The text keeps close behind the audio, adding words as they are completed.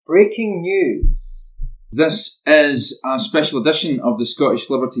Breaking news. This is a special edition of the Scottish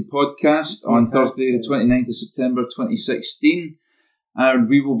Liberty Podcast on Thursday, the 29th of September 2016.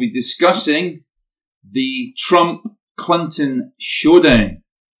 We will be discussing the Trump-Clinton showdown.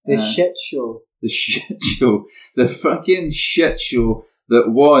 The shit show. The shit show. The fucking shit show that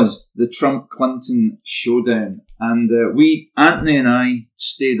was the Trump-Clinton showdown. And Anthony and I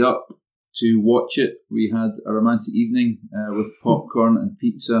stayed up to watch it. We had a romantic evening with popcorn and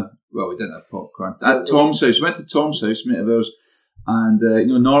pizza. Well, we didn't have popcorn. At Tom's house. We went to Tom's house, mate of ours. And,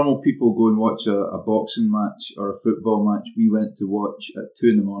 normal people go and watch a boxing match or a football match. We went to watch at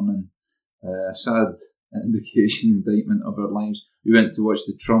 2 a.m, a sad indication, indictment of our lives. We went to watch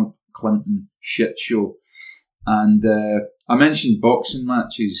the Trump-Clinton shit show. And I mentioned boxing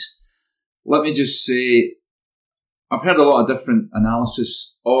matches. Let me just say, I've heard a lot of different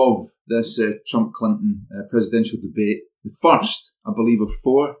analysis of this Trump-Clinton presidential debate. The first, I believe, of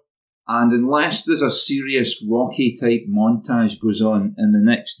 4. And unless there's a serious Rocky-type montage goes on in the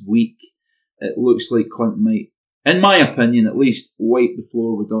next week, it looks like Clinton might, in my opinion at least, wipe the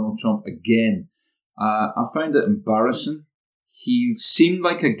floor with Donald Trump again. I found it embarrassing. He seemed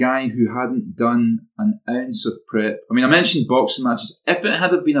like a guy who hadn't done an ounce of prep. I mean, I mentioned boxing matches. If it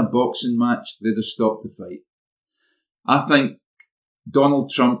had been a boxing match, they'd have stopped the fight. I think Donald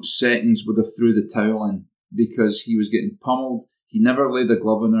Trump's seconds would have threw the towel in because he was getting pummeled. He never laid a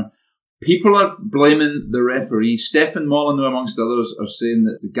glove on her. People are blaming the referee. Stephen Molyneux, amongst others, are saying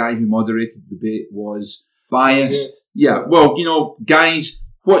that the guy who moderated the debate was biased. Yeah, well, guys,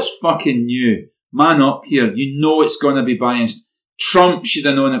 what's fucking new? Man up here. You know it's going to be biased. Trump should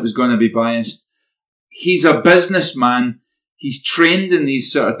have known it was going to be biased. He's a businessman. He's trained in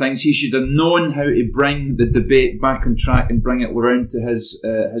these sort of things. He should have known how to bring the debate back on track and bring it around to his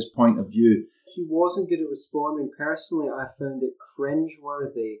point of view. He wasn't good at responding. Personally, I found it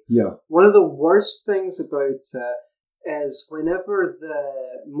cringeworthy. Yeah. One of the worst things about it is whenever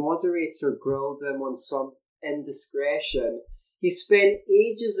the moderator grilled him on some indiscretion, he spent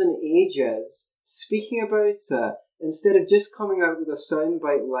ages and ages speaking about it instead of just coming out with a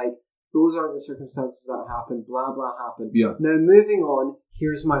soundbite like, those aren't the circumstances that happened, blah, blah, happened. Yeah. Now, moving on,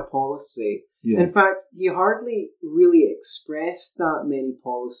 here's my policy. Yeah. In fact, he hardly really expressed that many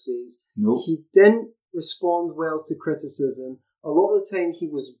policies. Nope. He didn't respond well to criticism. A lot of the time, he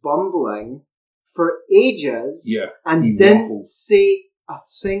was bumbling for ages and didn't say a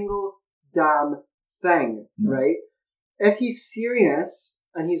single damn thing, right? If he's serious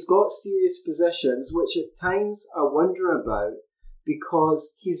and he's got serious positions, which at times I wonder about,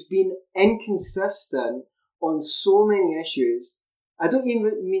 because he's been inconsistent on so many issues. I don't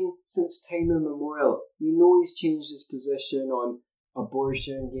even mean since time immemorial. We know he's changed his position on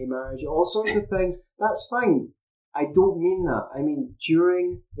abortion, gay marriage, all sorts of things. That's fine. I don't mean that. I mean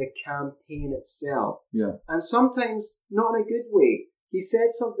during the campaign itself. Yeah. And sometimes not in a good way. He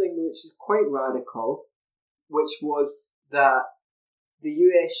said something which is quite radical, which was that the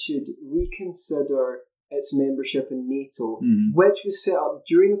US should reconsider its membership in NATO, which was set up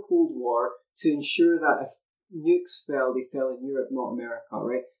during the Cold War to ensure that if nukes fell, they fell in Europe, not America,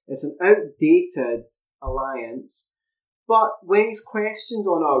 right? It's an outdated alliance. But when he's questioned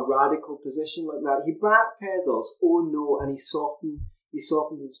on a radical position like that, he backpedals, oh no, and he softened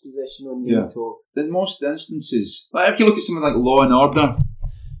his position on NATO. Yeah. In most instances, like if you look at something like Law and Order,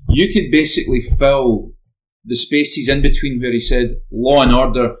 you could basically fill the spaces in between where he said Law and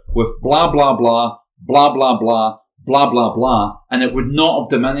Order with blah, blah, blah, blah, blah, blah, blah, blah, blah, and it would not have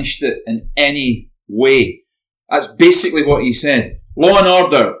diminished it in any way. That's basically what he said. Law and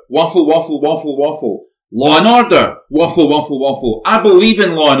Order, waffle, waffle, waffle, waffle. Law and Order, waffle, waffle, waffle. I believe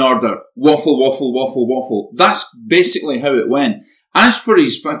in Law and Order, waffle, waffle, waffle, waffle. That's basically how it went. As for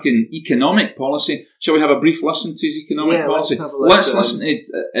his fucking economic policy, shall we have a brief listen to his economic policy? Let's listen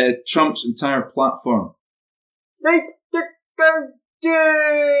to Trump's entire platform.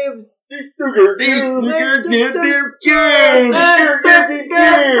 James!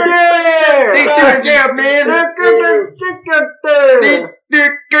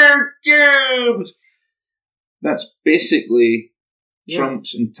 That's basically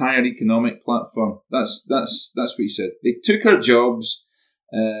Trump's entire economic platform. That's what he said. They took our jobs,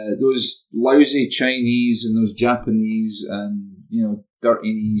 those lousy Chinese and those Japanese and,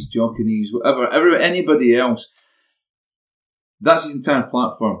 dirty-knees, jockey-knees, whatever, anybody else. That's his entire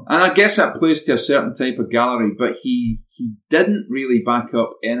platform. And I guess that plays to a certain type of gallery, but he didn't really back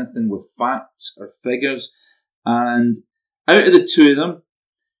up anything with facts or figures. And out of the two of them,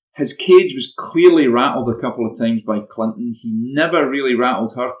 his cage was clearly rattled a couple of times by Clinton. He never really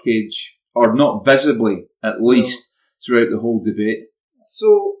rattled her cage, or not visibly, at least, throughout the whole debate.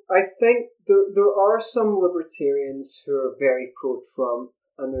 So I think there are some libertarians who are very pro-Trump,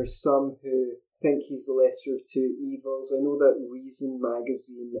 and there's some who think he's the lesser of two evils. I know that Reason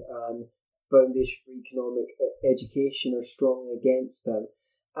magazine and Foundation for Economic Education are strongly against him.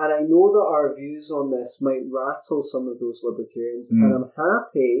 And I know that our views on this might rattle some of those libertarians, and I'm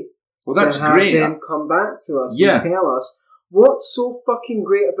happy that's to have great. them come back to us and tell us what's so fucking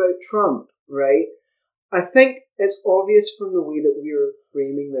great about Trump, right? I think it's obvious from the way that we're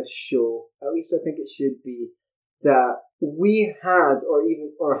framing this show, at least I think it should be, that we had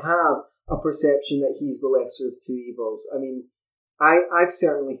or have a perception that he's the lesser of two evils. I mean, I've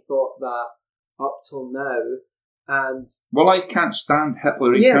certainly thought that up till now. And well, I can't stand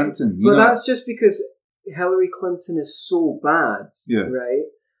Hillary Clinton. But that's just because Hillary Clinton is so bad, right?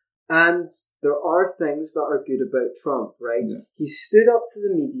 And there are things that are good about Trump, right? Yeah. He stood up to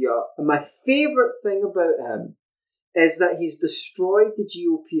the media, and my favourite thing about him is that he's destroyed the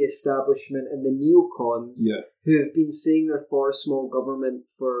GOP establishment and the neocons who have been saying they're for small government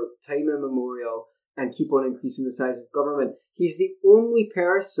for time immemorial and keep on increasing the size of government. He's the only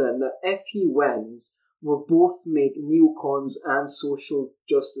person that, if he wins, will both make neocons and social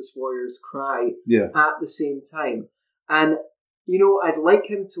justice warriors cry at the same time. And, you know, I'd like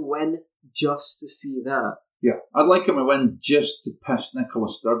him to win just to see that. Yeah, I'd like him to win just to piss Nicola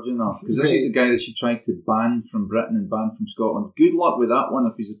Sturgeon off, because this is the guy that she tried to ban from Britain and ban from Scotland. Good luck with that one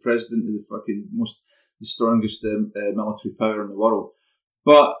if he's the president of the strongest military power in the world.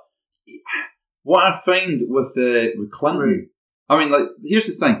 But what I find with Clinton, I mean, like, here's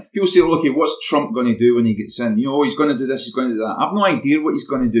the thing. People say, okay, what's Trump going to do when he gets in? You know, he's going to do this, he's going to do that. I've no idea what he's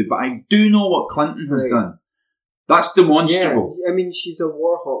going to do, but I do know what Clinton has done. That's demonstrable. Yeah, I mean, she's a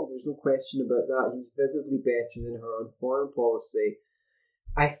war hawk. There's no question about that. He's visibly better than her on foreign policy.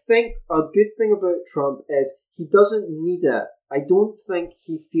 I think a good thing about Trump is he doesn't need it. I don't think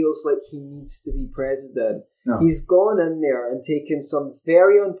he feels like he needs to be president. No. He's gone in there and taken some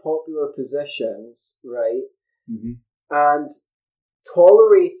very unpopular positions, right? Mm-hmm. And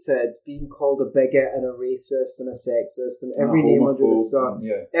tolerated being called a bigot and a racist and a sexist and every name under the sun.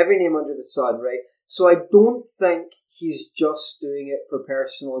 Every name under the sun, right? So I don't think he's just doing it for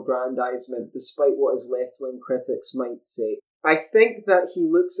personal aggrandizement, despite what his left-wing critics might say. I think that he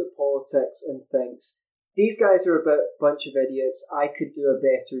looks at politics and thinks, these guys are a bunch of idiots, I could do a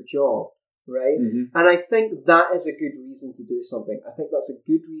better job, right? Mm-hmm. And I think that is a good reason to do something. I think that's a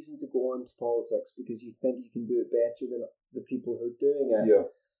good reason to go on to politics, because you think you can do it better than the people who are doing it. Yeah.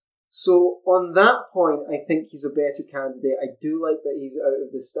 So on that point, I think he's a better candidate. I do like that he's out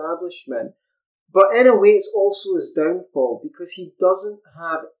of the establishment. But in a way, it's also his downfall, because he doesn't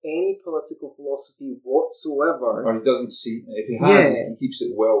have any political philosophy whatsoever. Or he doesn't see, if he has, he keeps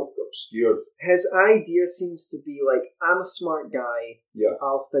it well obscured. His idea seems to be like, I'm a smart guy,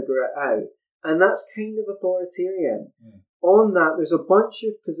 I'll figure it out. And that's kind of authoritarian. Mm. On that, there's a bunch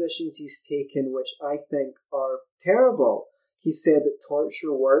of positions he's taken which I think are terrible. He said that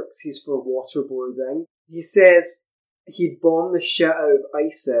torture works, he's for waterboarding. He says he'd bomb the shit out of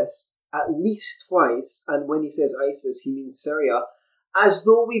ISIS at least twice, and when he says ISIS, he means Syria, as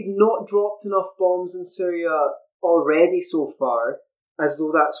though we've not dropped enough bombs in Syria already so far, as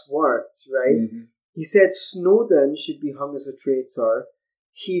though that's worked, right? Mm-hmm. He said Snowden should be hung as a traitor.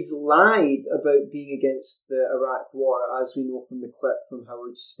 He's lied about being against the Iraq war, as we know from the clip from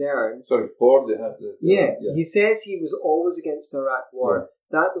Howard Stern. Sorry, Ford, they have the... Yeah, he says he was always against the Iraq war.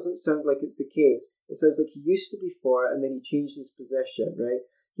 Yeah. That doesn't sound like it's the case. It sounds like he used to be for it, and then he changed his position, right?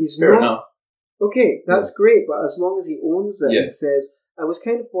 He's Fair enough. Okay, that's great, but as long as he owns it and says, I was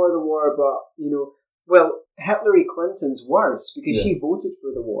kind of for the war, but, you know, well, Hillary Clinton's worse, because she voted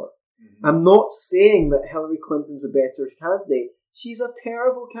for the war. Mm-hmm. I'm not saying that Hillary Clinton's a better candidate. She's a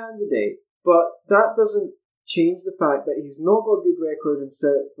terrible candidate, but that doesn't change the fact that he's not got a good record in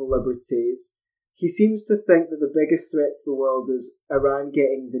civil liberties. He seems to think that the biggest threat to the world is Iran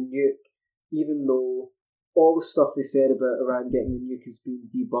getting the nuke, even though all the stuff they said about Iran getting the nuke has been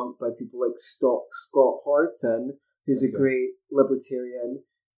debunked by people like Scott Horton, who's a great libertarian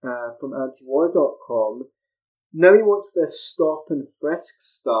from antiwar.com. Now he wants this stop and frisk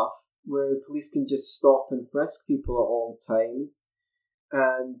stuff, where the police can just stop and frisk people at all times.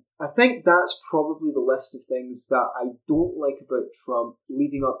 And I think that's probably the list of things that I don't like about Trump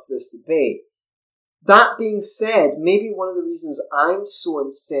leading up to this debate. That being said, maybe one of the reasons I'm so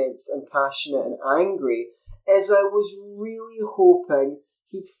incensed and passionate and angry is I was really hoping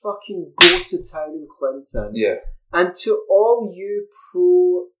he'd fucking go to town in Clinton. Yeah. And to all you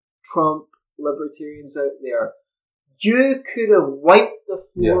pro-Trump libertarians out there, you could have wiped the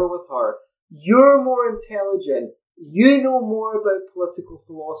floor with her. You're more intelligent. You know more about political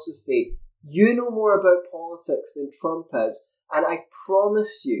philosophy. You know more about politics than Trump is. And I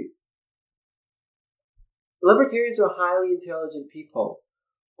promise you, libertarians are highly intelligent people.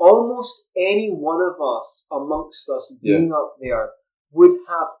 Almost any one of us amongst us being up there would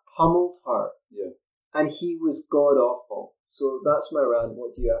have pummeled her. Yeah. And he was god-awful. So that's my rant.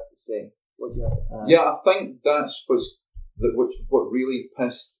 What do you have to say? What do you have to add? Yeah, I think that's what really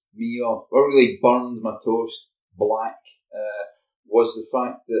pissed me off, or really burned my toast black, was the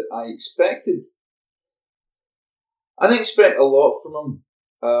fact that I didn't expect a lot from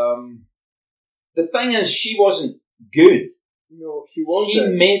him. The thing is, she wasn't good. No, she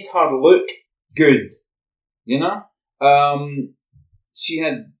wasn't. He made her look good, you know? She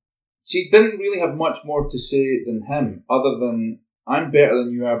didn't really have much more to say than him, other than, I'm better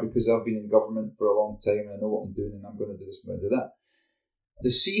than you are because I've been in government for a long time and I know what I'm doing and I'm going to do this, I'm going to do that. The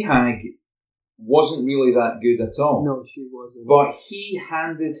sea hag wasn't really that good at all. No, she wasn't. But he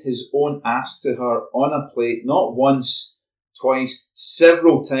handed his own ass to her on a plate, not once, twice,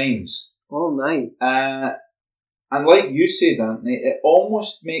 several times. All night. And like you said, Anthony, it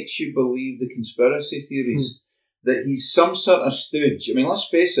almost makes you believe the conspiracy theories that he's some sort of stooge. I mean, let's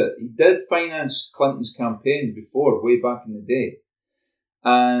face it, he did finance Clinton's campaign before, way back in the day.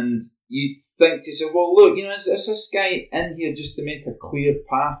 And you'd think to yourself, well, look, is this guy in here just to make a clear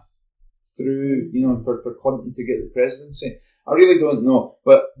path through, for Clinton to get the presidency? I really don't know.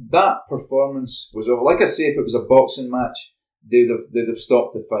 But that performance was over. Like I say, if it was a boxing match, they'd have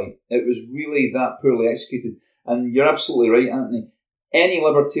stopped the fight. It was really that poorly executed. And you're absolutely right, Anthony. Any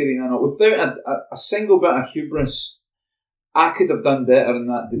libertarian I know, without a single bit of hubris, I could have done better in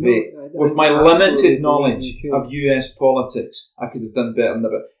that debate. No, with my limited knowledge of US politics, I could have done better in that.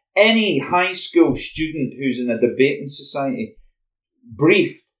 But any high school student who's in a debating society,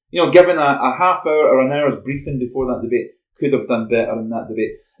 briefed, given a half hour or an hour's briefing before that debate, could have done better in that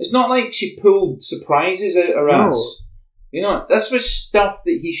debate. It's not like she pulled surprises out her ass. This was stuff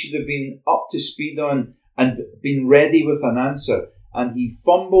that he should have been up to speed on and been ready with an answer. And he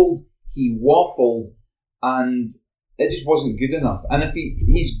fumbled, he waffled, and it just wasn't good enough. And if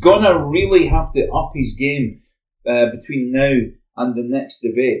he's gonna really have to up his game between now and the next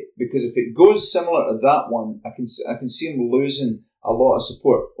debate, because if it goes similar to that one, I can see him losing a lot of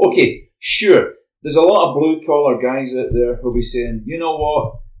support. Okay, sure, there's a lot of blue collar guys out there who'll be saying, you know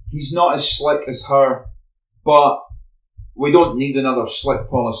what, he's not as slick as her, but we don't need another slick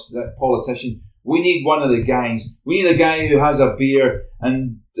politician. We need one of the guys. We need a guy who has a beer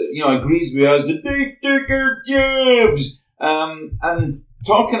and agrees with us. The big digger jobs. And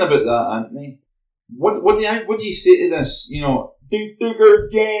talking about that, Anthony, what do you say to this? Big digger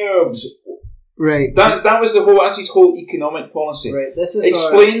jobs. Right. That's his whole economic policy. Right. This is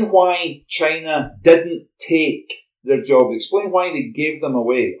explain why China didn't take their jobs. Explain why they gave them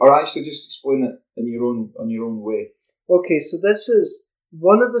away, or actually just explain it on your own way. Okay, so this is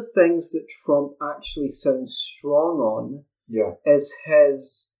one of the things that Trump actually sounds strong on. Yeah. Is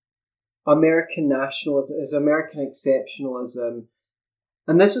his American nationalism, his American exceptionalism.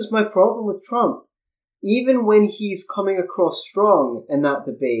 And this is my problem with Trump. Even when he's coming across strong in that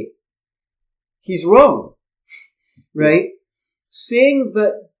debate, he's wrong. Right? Saying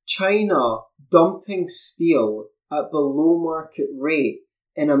that China dumping steel at below market rate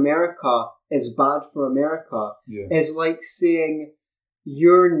in America is bad for America is like saying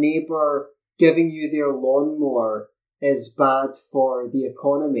your neighbour giving you their lawnmower is bad for the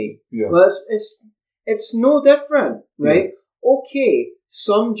economy. Yeah. Well, it's no different, right? Yeah. Okay,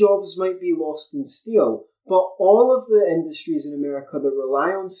 some jobs might be lost in steel, but all of the industries in America that rely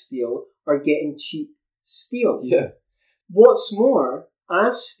on steel are getting cheap steel. Yeah. What's more,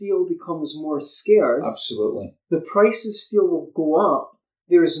 as steel becomes more scarce, absolutely, the price of steel will go up.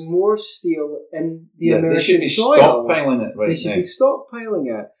 There's more steel in the American soil. They should be stockpiling it right now. They should be stockpiling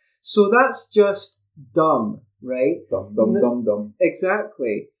it. So that's just dumb, right? Dumb.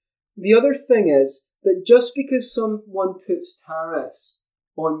 Exactly. The other thing is that just because someone puts tariffs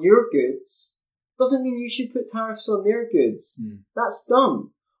on your goods doesn't mean you should put tariffs on their goods. That's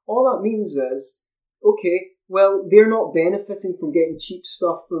dumb. All that means is, okay, well, they're not benefiting from getting cheap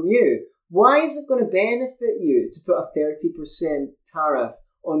stuff from you. Why is it going to benefit you to put a 30% tariff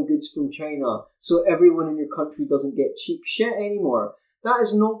on goods from China so everyone in your country doesn't get cheap shit anymore? That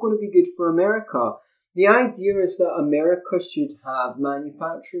is not going to be good for America. The idea is that America should have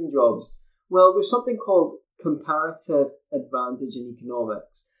manufacturing jobs. Well, there's something called comparative advantage in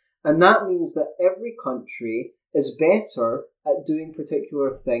economics. And that means that every country is better at doing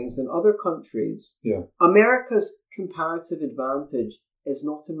particular things than other countries. Yeah. America's comparative advantage is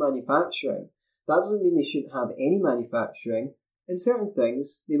not in manufacturing. That doesn't mean they shouldn't have any manufacturing. In certain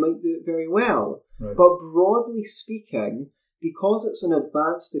things, they might do it very well. Right. But broadly speaking, because it's an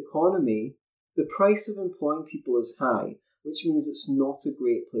advanced economy, the price of employing people is high, which means it's not a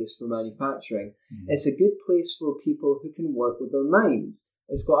great place for manufacturing. Mm-hmm. It's a good place for people who can work with their minds.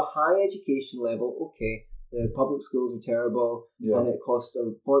 It's got a high education level. Okay, the public schools are terrible, and it costs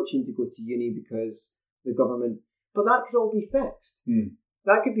a fortune to go to uni because the government... But that could all be fixed.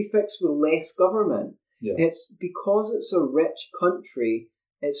 That could be fixed with less government. Yeah. It's because it's a rich country,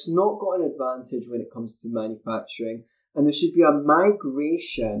 it's not got an advantage when it comes to manufacturing, and there should be a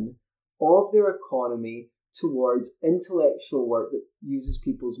migration of their economy towards intellectual work that uses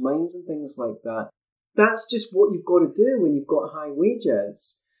people's minds and things like that. That's just what you've got to do when you've got high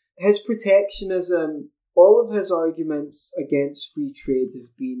wages. His protectionism, all of his arguments against free trade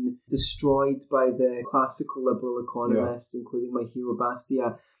have been destroyed by the classical liberal economists, including my hero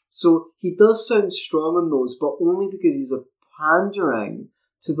Bastiat. So he does sound strong on those, but only because he's pandering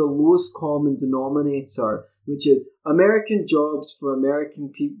to the lowest common denominator, which is American jobs for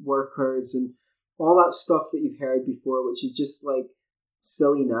American workers and all that stuff that you've heard before, which is just like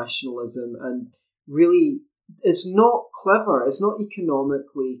silly nationalism and really it's not clever. It's not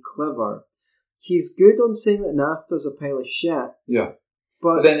economically clever. He's good on saying that NAFTA's a pile of shit. Yeah.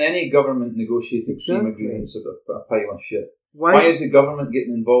 But then any government negotiating trade agreements are a pile of shit. Why is the government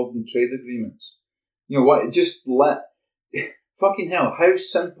getting involved in trade agreements? You know what? Just let... Fucking hell, how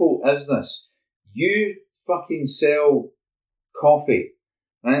simple is this? You fucking sell coffee,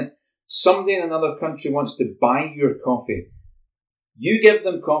 right? Somebody in another country wants to buy your coffee. You give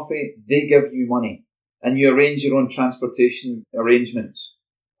them coffee, they give you money. And you arrange your own transportation arrangements.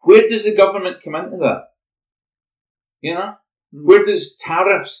 Where does the government come into that? You know? Where does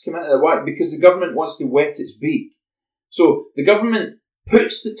tariffs come into that? Why? Because the government wants to wet its beak. So the government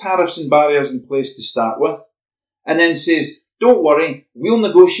puts the tariffs and barriers in place to start with, and then says, don't worry, we'll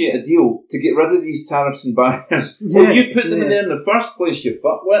negotiate a deal to get rid of these tariffs and barriers. Yeah, well, you put them in there in the first place, you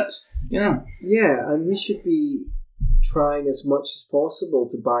fuckwits. You know? Yeah, and we should be trying as much as possible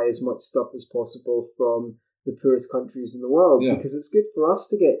to buy as much stuff as possible from the poorest countries in the world, because it's good for us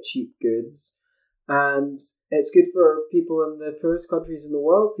to get cheap goods, and it's good for people in the poorest countries in the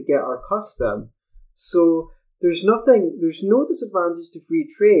world to get our custom. So there's no disadvantage to free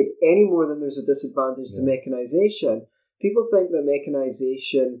trade any more than there's a disadvantage to mechanization. People think that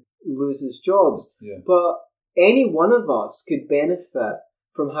mechanization loses jobs, but any one of us could benefit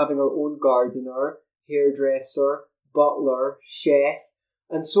from having our own gardener, hairdresser, butler, chef,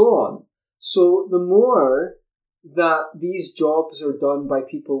 and so on. So the more that these jobs are done by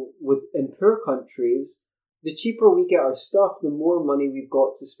people in poor countries, the cheaper we get our stuff, the more money we've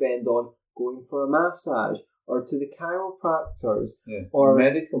got to spend on going for a massage or to the chiropractors or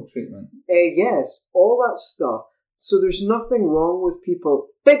medical treatment. Yes, all that stuff. So there's nothing wrong with people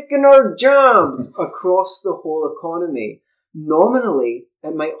taking our jobs across the whole economy. Nominally,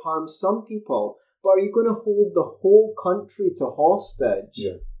 it might harm some people, but are you going to hold the whole country to hostage,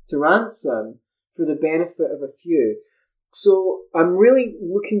 to ransom, for the benefit of a few? So I'm really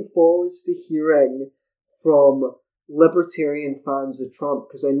looking forward to hearing from libertarian fans of Trump,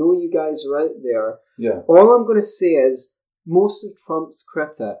 because I know you guys are out there. Yeah. All I'm going to say is most of Trump's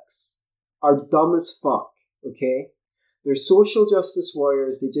critics are dumb as fuck. Okay? They're social justice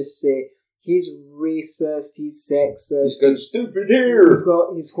warriors. They just say, he's racist, he's sexist. He's got stupid hair.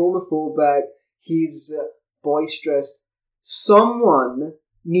 He's homophobic, he's boisterous. Someone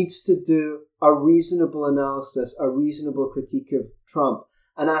needs to do a reasonable analysis, a reasonable critique of Trump.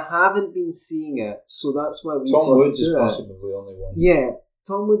 And I haven't been seeing it, so that's why we've got to do it. Tom Woods is possibly the only one. Yeah,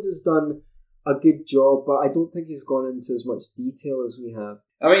 Tom Woods has done a good job, but I don't think he's gone into as much detail as we have.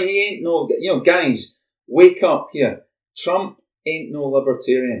 I mean, he ain't no... You know, guys... Wake up here. Trump ain't no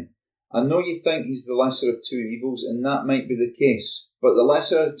libertarian. I know you think he's the lesser of two evils, and that might be the case, but the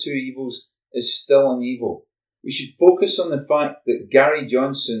lesser of two evils is still an evil. We should focus on the fact that Gary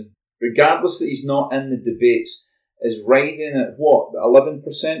Johnson, regardless that he's not in the debates, is riding at what, 11%,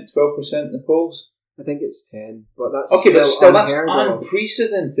 12% in the polls? I think it's 10, but that's okay, but still that's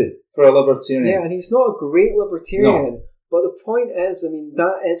unprecedented for a libertarian. Yeah, and he's not a great libertarian. No. But the point is, I mean,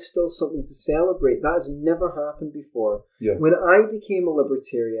 that is still something to celebrate. That has never happened before. Yeah. When I became a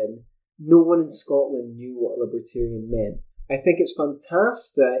libertarian, no one in Scotland knew what a libertarian meant. I think it's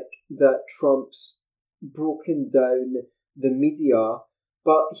fantastic that Trump's broken down the media,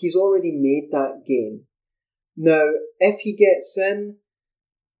 but he's already made that gain. Now, if he gets in,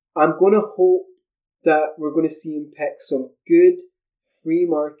 I'm going to hope that we're going to see him pick some good free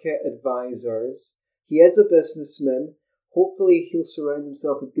market advisors. He is a businessman. hopefully he'll surround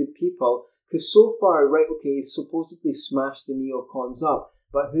himself with good people. Because so far, right, okay, he's supposedly smashed the neocons up,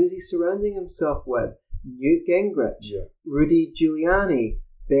 but who's he surrounding himself with? Newt Gingrich, Rudy Giuliani,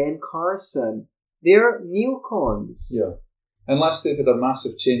 Ben Carson. They're neocons. Yeah. Unless they've had a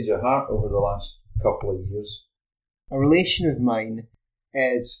massive change of heart over the last couple of years. A relation of mine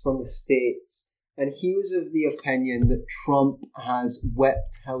is from the States, and he was of the opinion that Trump has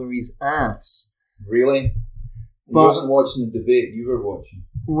whipped Hillary's ass. Really? He wasn't watching the debate you were watching.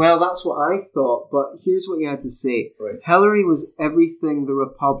 Well, that's what I thought, but here's what he had to say. Right. Hillary was everything the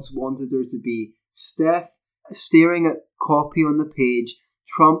Repubs wanted her to be. Stiff, staring at copy on the page.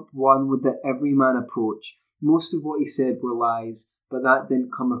 Trump won with the everyman approach. Most of what he said were lies, but that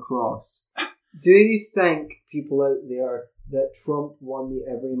didn't come across. Do you think, people out there, that Trump won the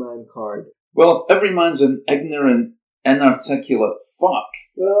everyman card? Well, if everyman's an ignorant, inarticulate fuck.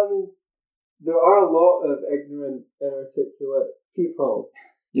 Well, I mean, there are a lot of ignorant, inarticulate people.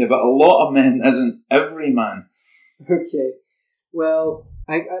 Yeah, but a lot of men isn't everyman. Okay. Well,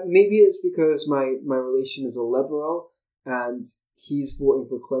 I maybe it's because my relation is a liberal and he's voting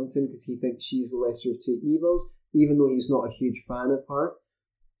for Clinton because he thinks she's the lesser of two evils, even though he's not a huge fan of her.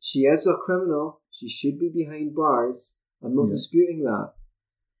 She is a criminal. She should be behind bars. I'm not disputing that.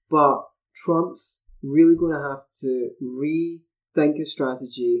 But Trump's really going to have to rethink his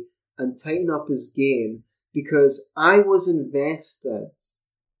strategy and tighten up his game, because I was invested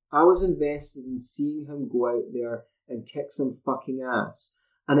in seeing him go out there and kick some fucking ass.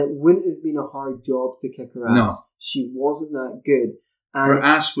 And it wouldn't have been a hard job to kick her ass. No. She wasn't that good. And her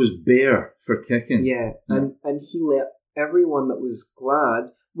ass was bare for kicking. Yeah, and he let everyone that was glad,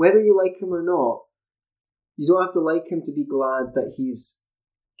 whether you like him or not, you don't have to like him to be glad that he's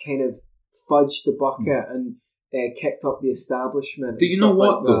kind of fudged the bucket and kicked up the establishment. Do you know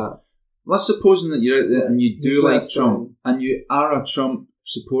what, though? Let's supposing that you're out there and you do like Trump and you are a Trump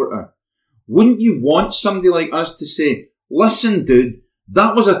supporter. Wouldn't you want somebody like us to say, listen, dude,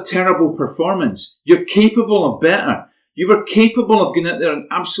 that was a terrible performance. You're capable of better. You were capable of going out there and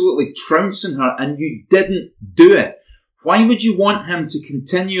absolutely trouncing her, and you didn't do it. Why would you want him to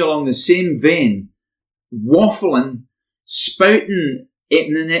continue along the same vein, waffling, spouting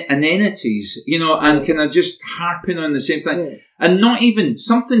inanities, and kind of just harping on the same thing? Yeah. And not even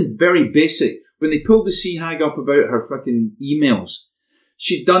something very basic. When they pulled the sea hag up about her fucking emails,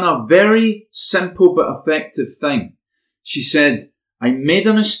 she'd done a very simple but effective thing. She said, I made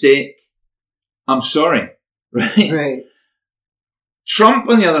a mistake. I'm sorry. Right? Trump,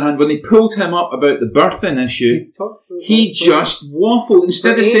 on the other hand, when they pulled him up about the birthing issue, he just waffled.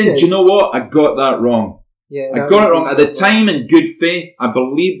 Instead of saying, do you know what? I got that wrong. Yeah, I got it wrong. At the time, in good faith, I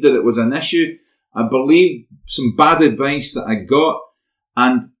believed that it was an issue. I believed some bad advice that I got.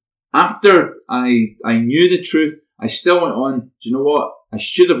 And after I knew the truth, I still went on, do you know what? I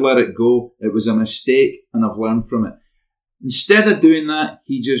should have let it go. It was a mistake, and I've learned from it. Instead of doing that,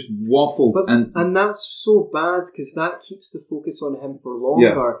 he just waffled. And that's so bad, because that keeps the focus on him for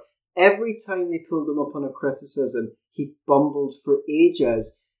longer. Yeah. Every time they pulled him up on a criticism, he bumbled for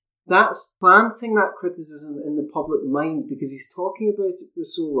ages. That's planting that criticism in the public mind, because he's talking about it for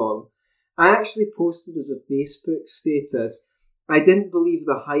so long. I actually posted as a Facebook status, I didn't believe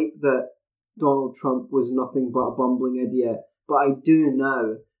the hype that Donald Trump was nothing but a bumbling idiot, but I do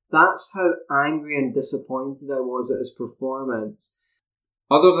now. That's how angry and disappointed I was at his performance.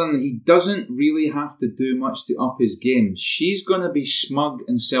 Other than he doesn't really have to do much to up his game, she's going to be smug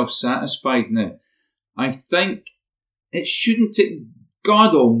and self-satisfied now. I think it shouldn't take...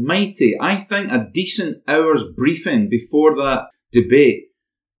 God almighty, I think a decent hour's briefing before that debate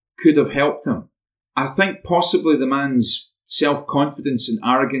could have helped him. I think possibly the man's self-confidence and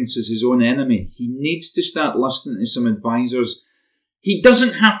arrogance is his own enemy. He needs to start listening to some advisors. He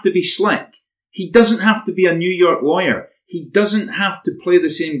doesn't have to be slick. He doesn't have to be a New York lawyer. He doesn't have to play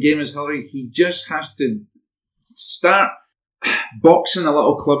the same game as Hillary. He just has to start boxing a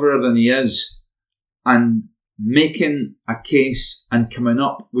little cleverer than he is and making a case and coming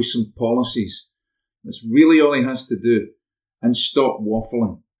up with some policies. That's really all he has to do. And stop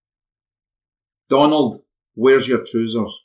waffling. Donald, where's your trousers?